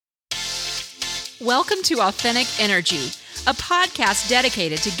Welcome to Authentic Energy, a podcast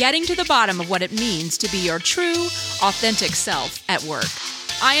dedicated to getting to the bottom of what it means to be your true, authentic self at work.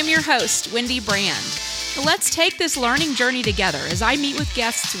 I am your host, Wendy Brand. Let's take this learning journey together as I meet with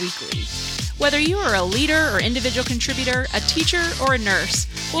guests weekly. Whether you are a leader or individual contributor, a teacher or a nurse,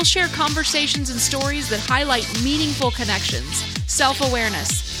 we'll share conversations and stories that highlight meaningful connections,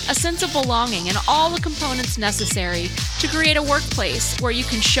 self-awareness, a sense of belonging, and all the components necessary to create a workplace where you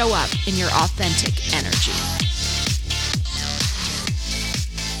can show up in your authentic energy.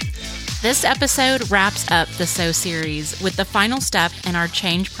 This episode wraps up the Sow Series with the final step in our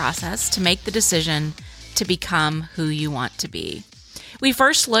change process to make the decision to become who you want to be. We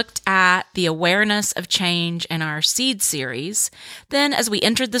first looked at the awareness of change in our Seed series. Then, as we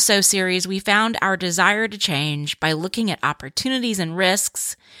entered the Sow series, we found our desire to change by looking at opportunities and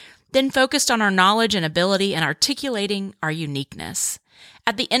risks, then focused on our knowledge and ability and articulating our uniqueness.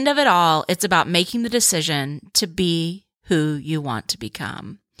 At the end of it all, it's about making the decision to be who you want to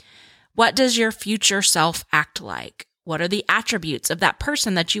become. What does your future self act like? What are the attributes of that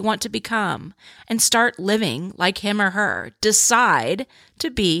person that you want to become? And start living like him or her. Decide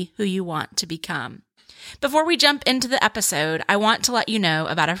to be who you want to become. Before we jump into the episode, I want to let you know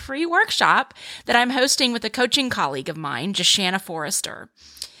about a free workshop that I'm hosting with a coaching colleague of mine, Jashana Forrester.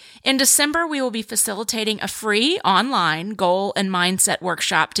 In December, we will be facilitating a free online goal and mindset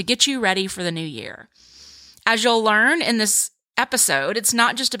workshop to get you ready for the new year. As you'll learn in this episode, it's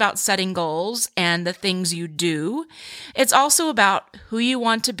not just about setting goals and the things you do. It's also about who you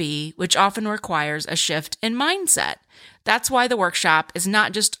want to be, which often requires a shift in mindset. That's why the workshop is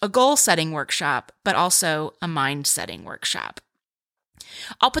not just a goal-setting workshop, but also a mind-setting workshop.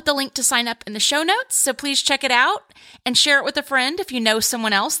 I'll put the link to sign up in the show notes, so please check it out and share it with a friend if you know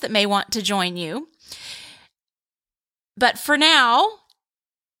someone else that may want to join you. But for now,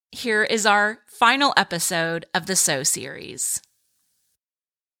 here is our final episode of the Sow series.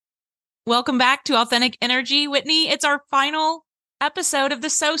 Welcome back to Authentic Energy, Whitney. It's our final episode of the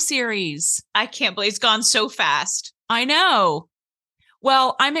Sow series. I can't believe it's gone so fast. I know.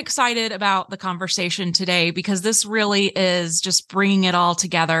 Well, I'm excited about the conversation today because this really is just bringing it all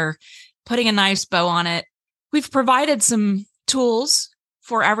together, putting a nice bow on it. We've provided some tools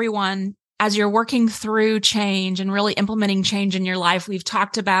for everyone as you're working through change and really implementing change in your life. We've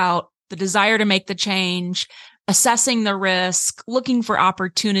talked about the desire to make the change, assessing the risk, looking for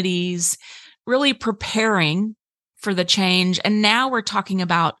opportunities, really preparing for the change. And now we're talking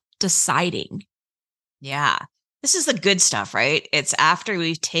about deciding. Yeah. This is the good stuff, right? It's after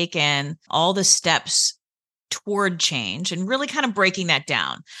we've taken all the steps toward change and really kind of breaking that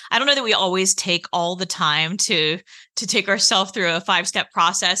down. I don't know that we always take all the time to take ourselves through a 5-step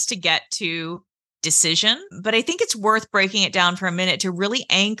process to get to decision, but I think it's worth breaking it down for a minute to really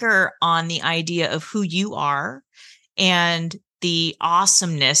anchor on the idea of who you are and the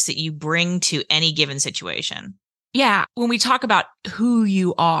awesomeness that you bring to any given situation. Yeah. When we talk about who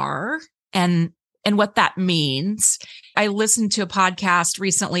you are and what that means, I listened to a podcast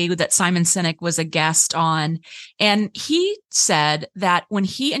recently that Simon Sinek was a guest on, and he said that when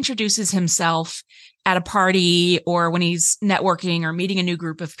he introduces himself at a party or when he's networking or meeting a new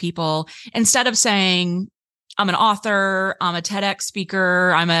group of people, instead of saying, I'm an author, I'm a TEDx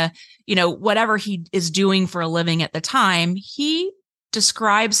speaker, I'm a, whatever he is doing for a living at the time, he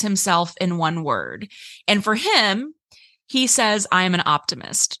describes himself in one word. And for him, he says, I am an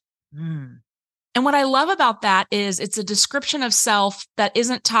optimist. And what I love about that is it's a description of self that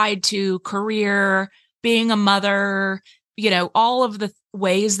isn't tied to career, being a mother, all of the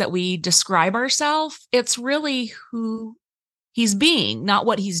ways that we describe ourselves. It's really who he's being, not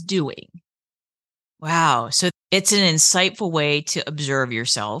what he's doing. Wow. So it's an insightful way to observe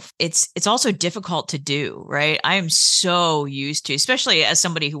yourself. It's also difficult to do, right? I am so used to, especially as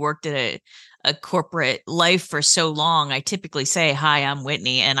somebody who worked at a corporate life for so long, I typically say, hi, I'm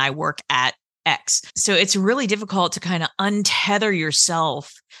Whitney and I work at X. So it's really difficult to kind of untether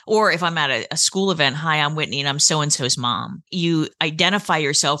yourself. Or if I'm at a school event, hi, I'm Whitney and I'm so-and-so's mom. You identify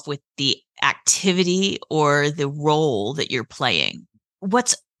yourself with the activity or the role that you're playing.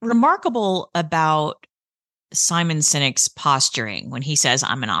 What's remarkable about Simon Sinek's posturing when he says,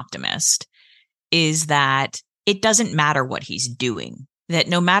 I'm an optimist, is that it doesn't matter what he's doing, that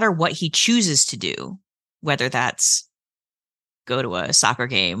no matter what he chooses to do, whether that's go to a soccer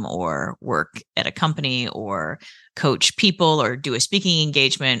game or work at a company or coach people or do a speaking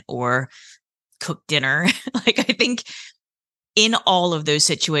engagement or cook dinner. I think in all of those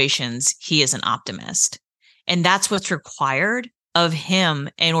situations, he is an optimist. And that's what's required of him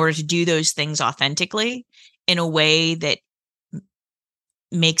in order to do those things authentically in a way that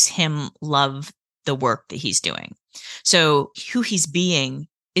makes him love the work that he's doing. So who he's being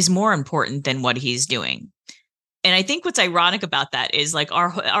is more important than what he's doing. And I think what's ironic about that is like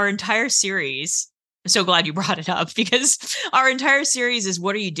our entire series. I'm so glad you brought it up, because our entire series is,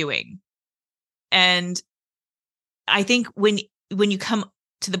 what are you doing? And I think when you come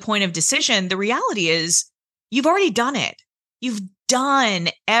to the point of decision, the reality is you've already done it. You've done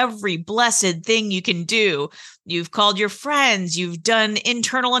every blessed thing you can do. You've called your friends. You've done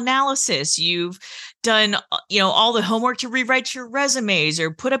internal analysis. You've done, all the homework to rewrite your resumes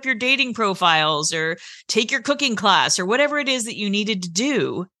or put up your dating profiles or take your cooking class or whatever it is that you needed to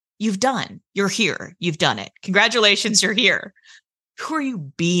do. You've done. You're here. You've done it. Congratulations, you're here. Who are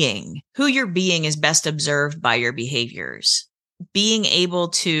you being? Who you're being is best observed by your behaviors. Being able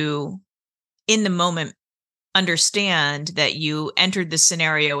to, in the moment, understand that you entered the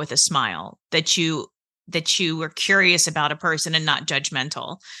scenario with a smile, that you were curious about a person and not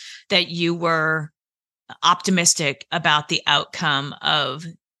judgmental, that you were optimistic about the outcome of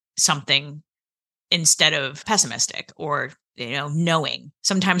something instead of pessimistic or, knowing.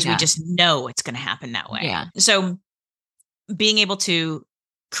 Sometimes we just know it's going to happen that way. Yeah. So being able to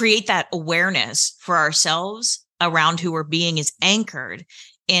create that awareness for ourselves around who we're being is anchored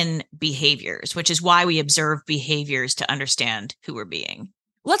in behaviors, which is why we observe behaviors to understand who we're being.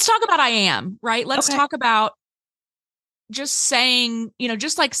 Let's talk about I am, right? Let's talk about just saying,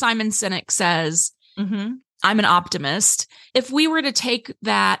 just like Simon Sinek says, I'm an optimist. If we were to take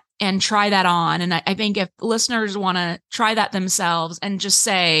that and try that on, and I think if listeners want to try that themselves and just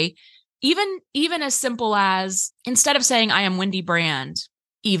say, even as simple as, instead of saying I am Wendy Brand,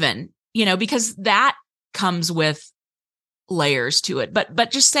 because that comes with layers to it,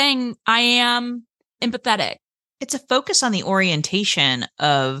 but just saying I am empathetic. It's a focus on the orientation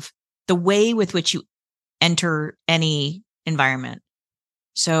of the way with which you enter any environment.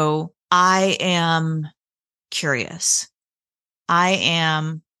 So I am curious. I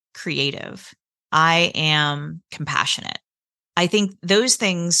am creative. I am compassionate. I think those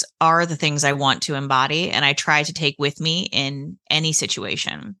things are the things I want to embody, and I try to take with me in any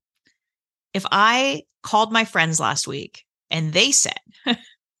situation. If I called my friends last week and they said,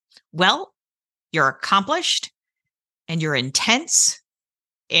 well, you're accomplished and you're intense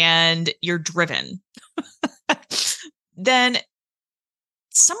and you're driven, then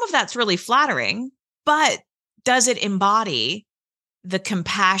some of that's really flattering, but does it embody the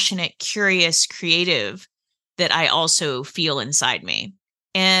compassionate, curious, creative that I also feel inside me?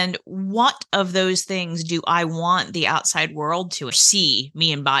 And what of those things do I want the outside world to see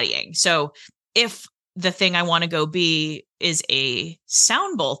me embodying? So if the thing I want to go be is a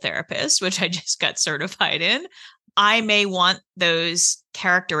sound bowl therapist, which I just got certified in, I may want those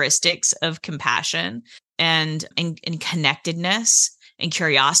characteristics of compassion and connectedness and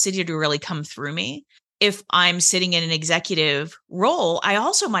curiosity to really come through me. If I'm sitting in an executive role, I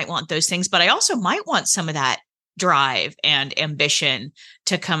also might want those things, but I also might want some of that drive and ambition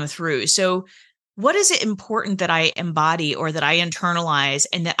to come through. So what is it important that I embody or that I internalize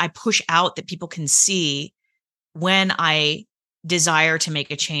and that I push out that people can see when I desire to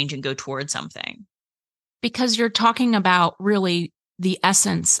make a change and go towards something? Because you're talking about really the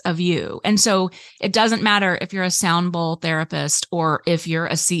essence of you. And so it doesn't matter if you're a sound bowl therapist or if you're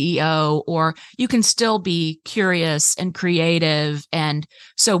a CEO, or you can still be curious and creative. And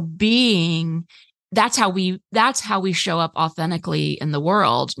so that's how we show up authentically in the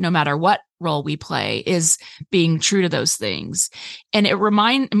world, no matter what role we play, is being true to those things. And it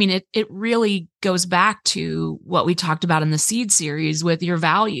really goes back to what we talked about in the Seed series with your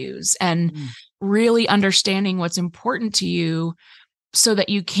values and really understanding what's important to you so that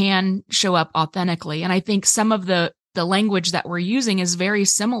you can show up authentically. And I think some of the language that we're using is very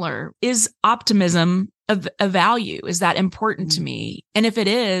similar. Is optimism a value? Is that important to me? And if it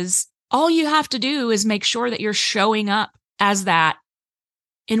is, all you have to do is make sure that you're showing up as that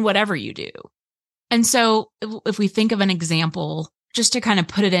in whatever you do. And so if we think of an example, just to kind of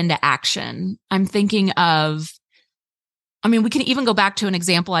put it into action, I'm thinking of, we can even go back to an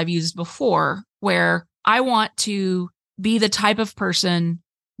example I've used before where I want to be the type of person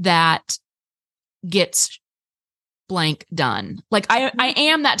that gets blank done. Like I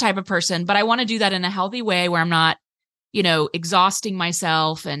am that type of person, but I want to do that in a healthy way where I'm not, exhausting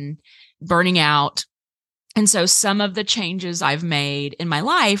myself and burning out. And so some of the changes I've made in my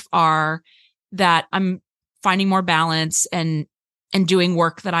life are that I'm finding more balance and doing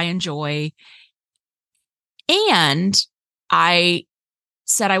work that I enjoy. And I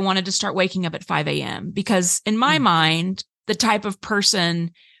said I wanted to start waking up at 5 a.m. because in my mind, the type of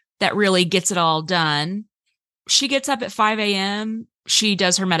person that really gets it all done, she gets up at 5 a.m. she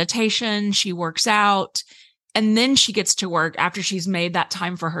does her meditation, she works out, and then she gets to work after she's made that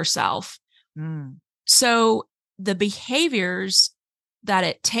time for herself. So the behaviors that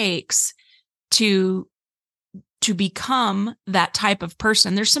it takes to become that type of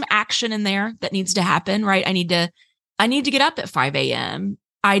person, there's some action in there that needs to happen, right? I need to get up at 5 a.m.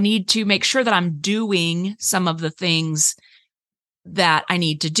 I need to make sure that I'm doing some of the things that I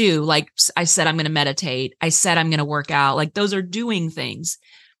need to do. Like I said, I'm going to meditate. I said, I'm going to work out. Like those are doing things.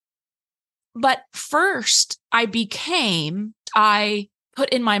 But first I put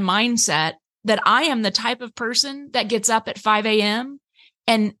in my mindset that I am the type of person that gets up at 5 a.m.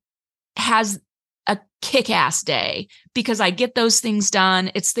 and has a kick-ass day because I get those things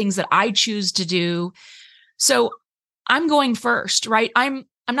done. It's things that I choose to do. So I'm going first, right? I'm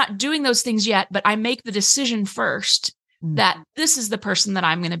not doing those things yet, but I make the decision first that this is the person that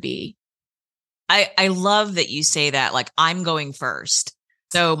I'm going to be. I love that you say that, like, I'm going first.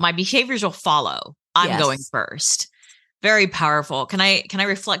 So my behaviors will follow. I'm going first. Very powerful. Can I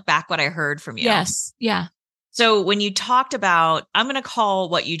reflect back what I heard from you? Yes. Yeah. So when you talked about, I'm going to call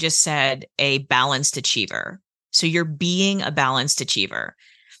what you just said a balanced achiever. So you're being a balanced achiever.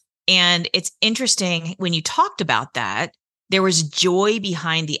 And it's interesting when you talked about that, there was joy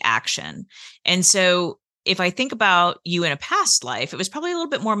behind the action. And so if I think about you in a past life, it was probably a little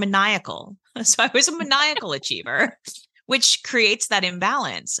bit more maniacal. So I was a maniacal achiever, which creates that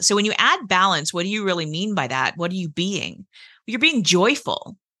imbalance. So when you add balance, what do you really mean by that? What are you being? You're being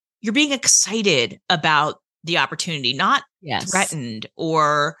joyful. You're being excited about the opportunity, not threatened,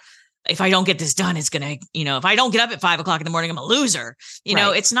 or if I don't get this done, it's going to, if I don't get up at 5 o'clock in the morning, I'm a loser.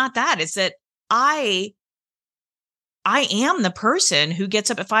 It's not that. It's that I am the person who gets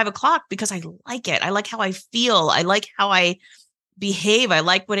up at 5 o'clock because I like it. I like how I feel. I like how I behave. I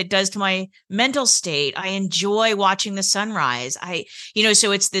like what it does to my mental state. I enjoy watching the sunrise.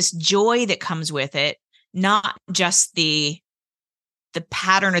 So it's this joy that comes with it, not just the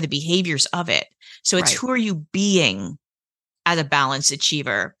pattern or the behaviors of it. So it's who are you being as a balanced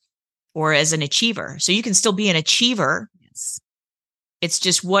achiever or as an achiever? So you can still be an achiever. Yes. It's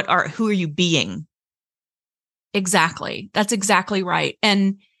just who are you being? Exactly. That's exactly right.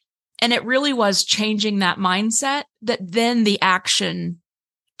 And it really was changing that mindset that then the action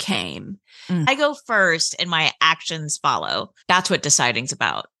came. I go first and my actions follow. That's what deciding's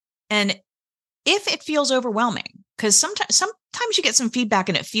about. And if it feels overwhelming, because sometimes you get some feedback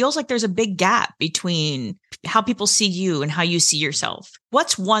and it feels like there's a big gap between how people see you and how you see yourself.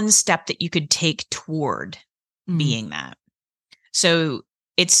 What's one step that you could take toward being that? So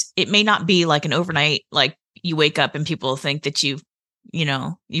it may not be like an overnight, like you wake up and people think that you've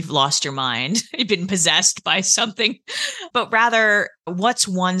lost your mind, you've been possessed by something, but rather what's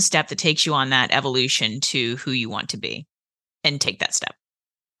one step that takes you on that evolution to who you want to be and take that step?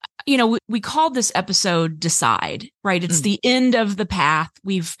 We called this episode Decide, right? It's the end of the path.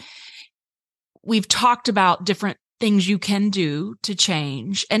 We've talked about different things you can do to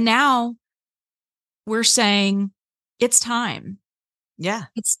change. And now we're saying it's time. Yeah.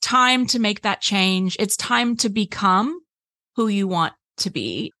 It's time to make that change. It's time to become who you want to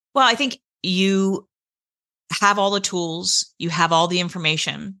be. Well, I think you have all the tools, you have all the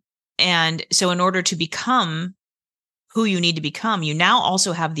information. And so in order to become who you need to become, you now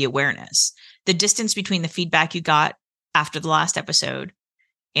also have the awareness. The distance between the feedback you got after the last episode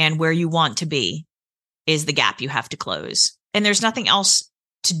and where you want to be is the gap you have to close. And there's nothing else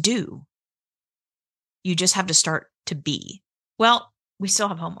to do. You just have to start to be. Well, we still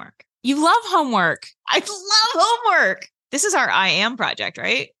have homework. You love homework. I love homework. This is our I Am project,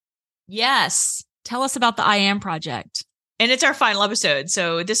 right? Yes. Tell us about the I Am project. And it's our final episode.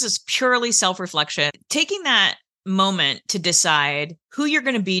 So this is purely self-reflection. Taking that moment to decide who you're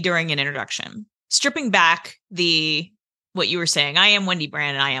going to be during an introduction, stripping back what you were saying, I am Wendy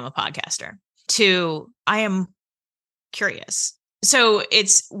Brand and I am a podcaster, to I am curious. So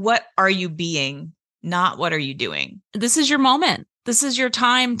it's what are you being, not what are you doing? This is your moment. This is your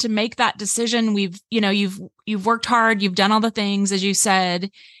time to make that decision. You've worked hard, you've done all the things, as you said,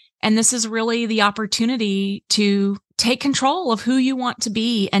 and this is really the opportunity to take control of who you want to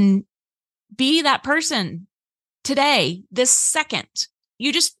be and be that person today, this second.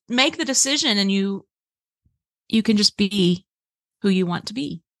 You just make the decision and you can just be who you want to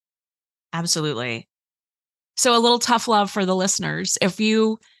be. Absolutely. So a little tough love for the listeners. If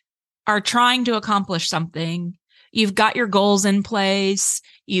you are trying to accomplish something, you've got your goals in place,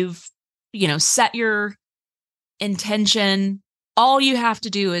 you've, set your intention. All you have to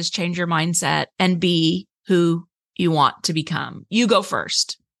do is change your mindset and be who you want to become. You go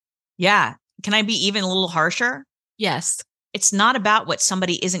first. Yeah. Can I be even a little harsher? Yes. It's not about what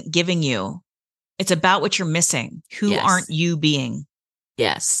somebody isn't giving you. It's about what you're missing. Who aren't you being?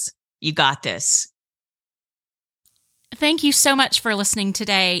 Yes. You got this. Thank you so much for listening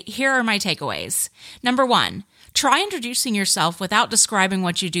today. Here are my takeaways. Number 1, try introducing yourself without describing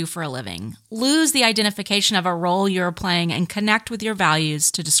what you do for a living. Lose the identification of a role you're playing and connect with your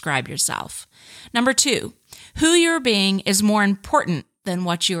values to describe yourself. Number 2, who you're being is more important than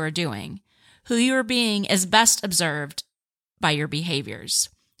what you are doing. Who you are being is best observed by your behaviors.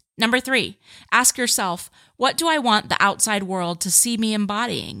 Number 3, ask yourself, what do I want the outside world to see me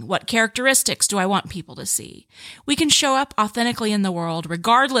embodying? What characteristics do I want people to see? We can show up authentically in the world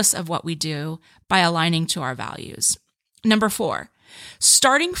regardless of what we do by aligning to our values. Number 4,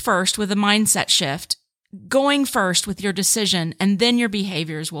 starting first with a mindset shift, going first with your decision, and then your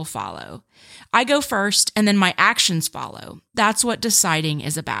behaviors will follow. I go first and then my actions follow. That's what deciding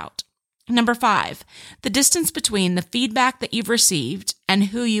is about. Number 5, the distance between the feedback that you've received and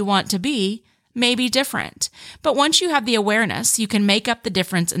who you want to be may be different. But once you have the awareness, you can make up the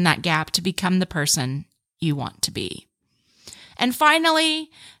difference in that gap to become the person you want to be. And finally,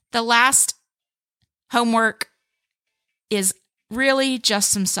 the last homework is really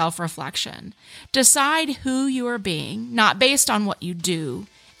just some self-reflection. Decide who you are being, not based on what you do,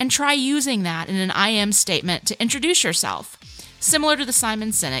 and try using that in an I am statement to introduce yourself, similar to the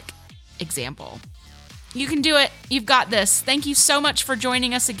Simon Sinek example. You can do it. You've got this. Thank you so much for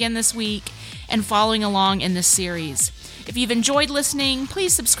joining us again this week and following along in this series. If you've enjoyed listening,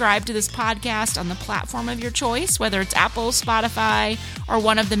 please subscribe to this podcast on the platform of your choice, whether it's Apple, Spotify, or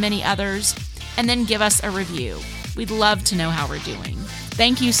one of the many others, and then give us a review. We'd love to know how we're doing.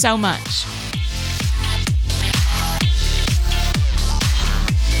 Thank you so much.